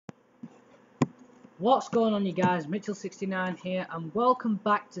What's going on, you guys? Mitchell69 here, and welcome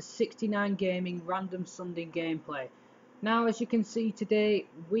back to 69 Gaming Random Sunday Gameplay. Now, as you can see today,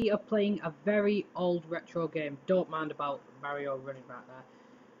 we are playing a very old retro game. Don't mind about Mario running right there.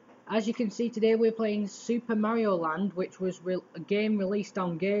 As you can see today, we're playing Super Mario Land, which was a game released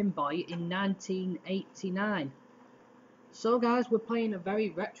on Game Boy in 1989. So guys, we're playing a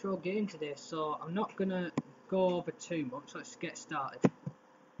very retro game today, so I'm not going to go over too much. Let's get started.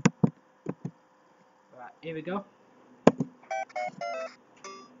 Right, here we go.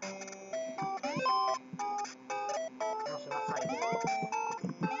 Also, that's how you do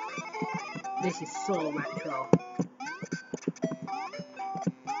it. This is so retro.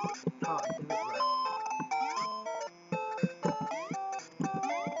 Can't do it right.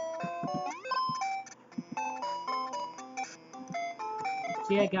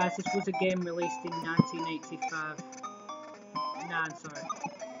 So yeah guys, this was a game released in 1985. Sorry.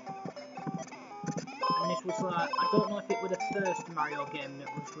 And this was like, I don't know if it was the first Mario game that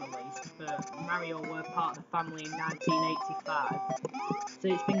was released, but Mario were part of the family in 1985. So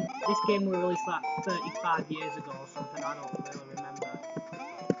it's been, this game was released like 35 years ago or something, I don't really remember.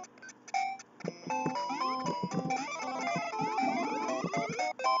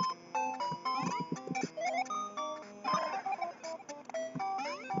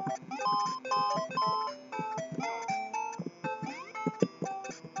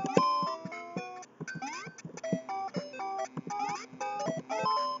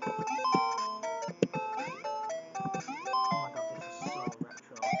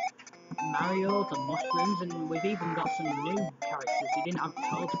 Mario, the mushrooms, and we've even got some new characters. He didn't have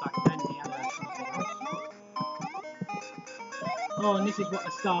Toads back then, he had something else. Oh, and this is what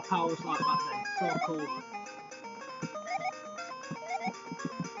the star power was like back then. So cool.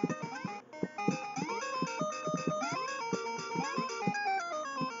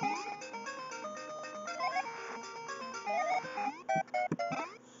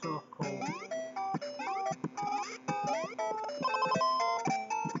 So cool.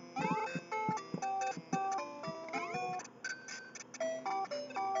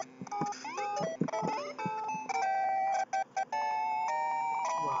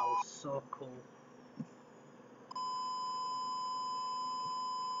 Wow, so cool.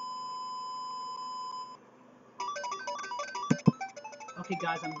 Okay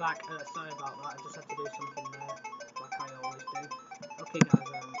guys, I'm back. Sorry about that, I just had to do something there, like I always do. Okay guys,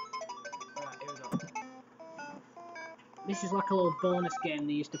 right, here we go. This is like a little bonus game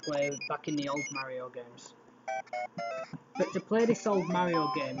they used to play back in the old Mario games. But to play this old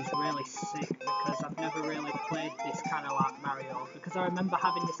Mario game is really sick, because I've never really played this kind of like Mario. Because I remember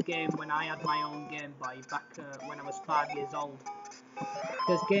having this game when I had my own Game Boy back when I was 5 years old.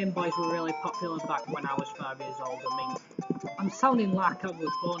 Because Game Boys were really popular back when I was 5 years old. I mean, I'm sounding like I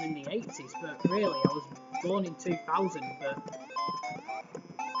was born in the 80s, but really I was born in 2000.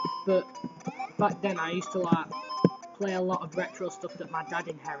 But back then I used to like play a lot of retro stuff that my dad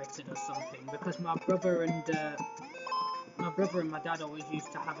inherited or something, because my brother and my dad always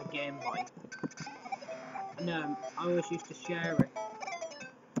used to have a Game Boy, and I always used to share it.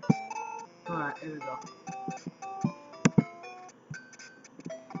 Alright, here we go.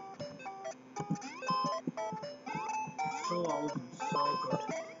 So old and so good.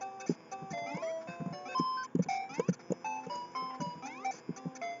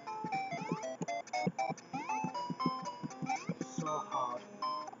 So hard.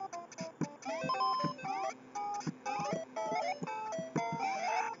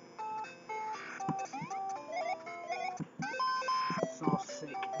 So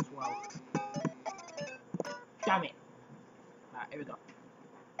sick as well. Damn it! Right, here we go.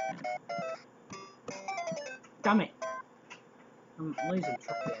 Damn it! I'm losing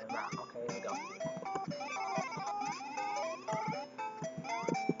track here. Right, okay, here we go.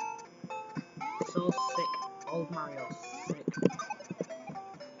 So sick. Old Mario, sick.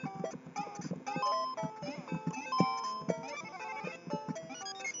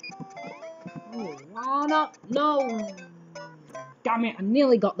 Oh, why not? No! Damn it, I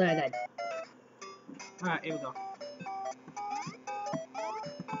nearly got there then. Alright, here we go.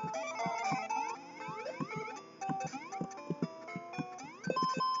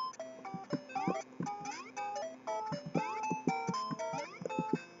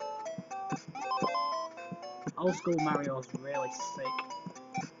 Old school Mario's really sick.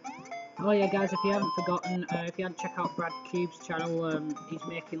 Oh yeah guys, if you haven't forgotten, if you haven't checked out Brad Cube's channel, he's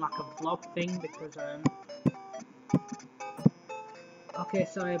making like a vlog thing, because okay,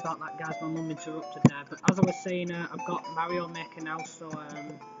 sorry about that guys, my mum interrupted there, but as I was saying, I've got Mario Maker now, so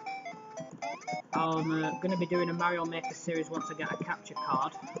I'm going to be doing a Mario Maker series once I get a capture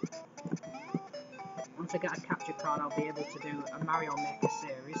card. once I get a capture card, I'll be able to do a Mario Maker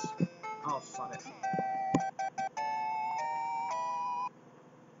series. Oh, sod it.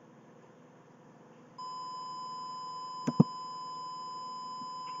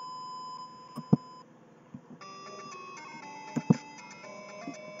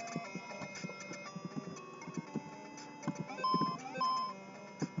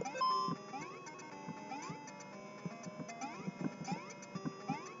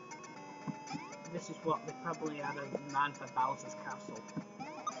 This is what they probably had in mind for Bowser's Castle.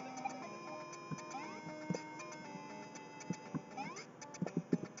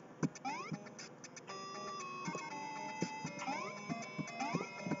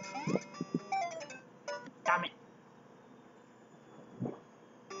 Damn it!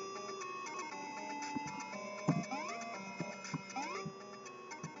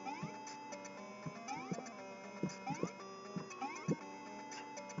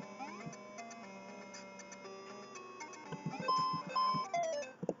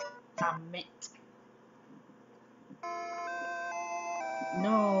 Damn it!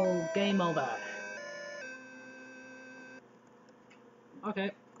 No, game over.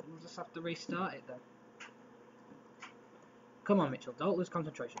 Okay, we'll just have to restart it then. Come on, Mitchell, don't lose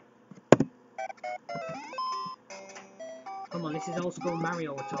concentration. Come on, this is old school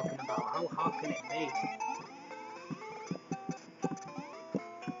Mario we're talking about. How hard can it be?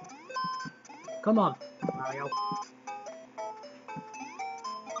 Come on, Mario.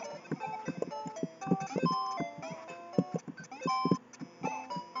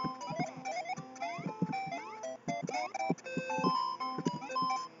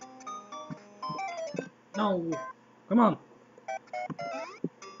 No, come on.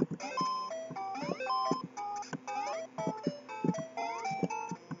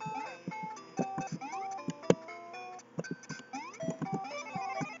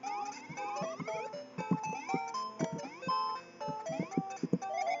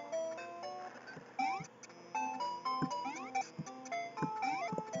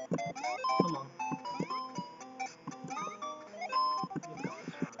 Come on. You've got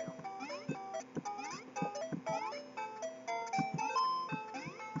this,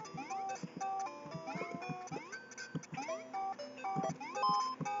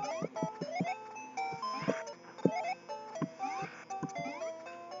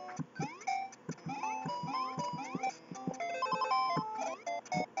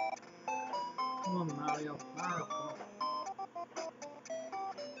 Mario. Come on, Mario. Mario, come on.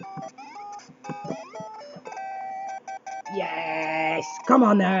 Yes! Come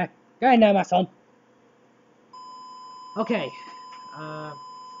on there! Get in there, my son! Okay.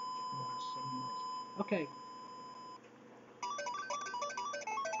 Okay.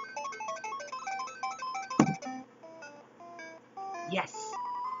 Yes!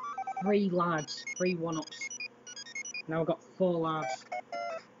 3 lads. 3 one-ups. Now we've got 4 lads.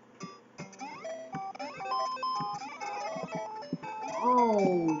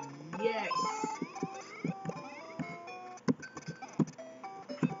 Oh, yes!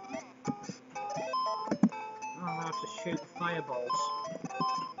 Oh, I have to shoot fireballs.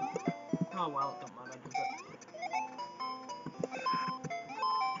 Oh well, it don't matter, does it?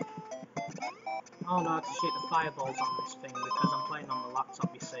 Oh no, I have to shoot the fireballs on this thing because I'm playing on the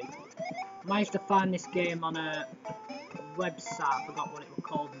laptop, you see. I managed to find this game on a website, I forgot what it was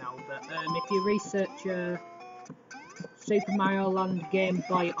called now, but if you research Super Mario Land Game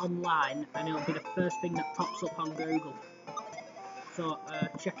Boy online, and it'll be the first thing that pops up on Google. So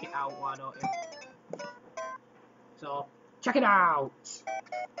check it out, why don't you? So check it out,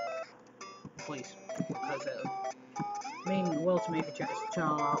 please, because it'll mean the world to me if you check this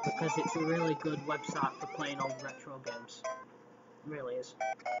channel out, because it's a really good website for playing old retro games. It really is.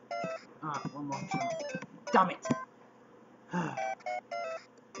 Alright, one more time. Damn it!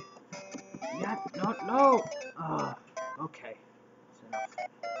 Yeah, no! Okay. That's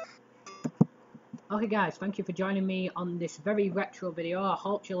enough. Okay guys, thank you for joining me on this very retro video. I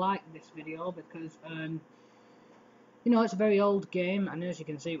hope you liked this video because, you know, it's a very old game, and as you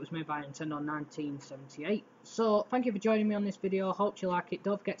can see, it was made by Nintendo in 1978. So, thank you for joining me on this video. Hope you like it.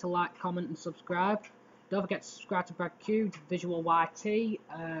 Don't forget to like, comment, and subscribe. Don't forget to subscribe to Brad Q, Visual YT,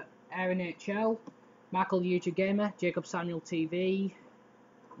 Aaron HL, Michael YouTube Gamer, Jacob Samuel TV,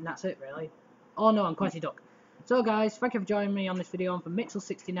 and that's it, really. Oh no, and Quincy Duck. So, guys, thank you for joining me on this video. I'm from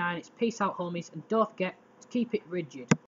Mitchell69. It's peace out, homies, and don't forget to keep it rigid.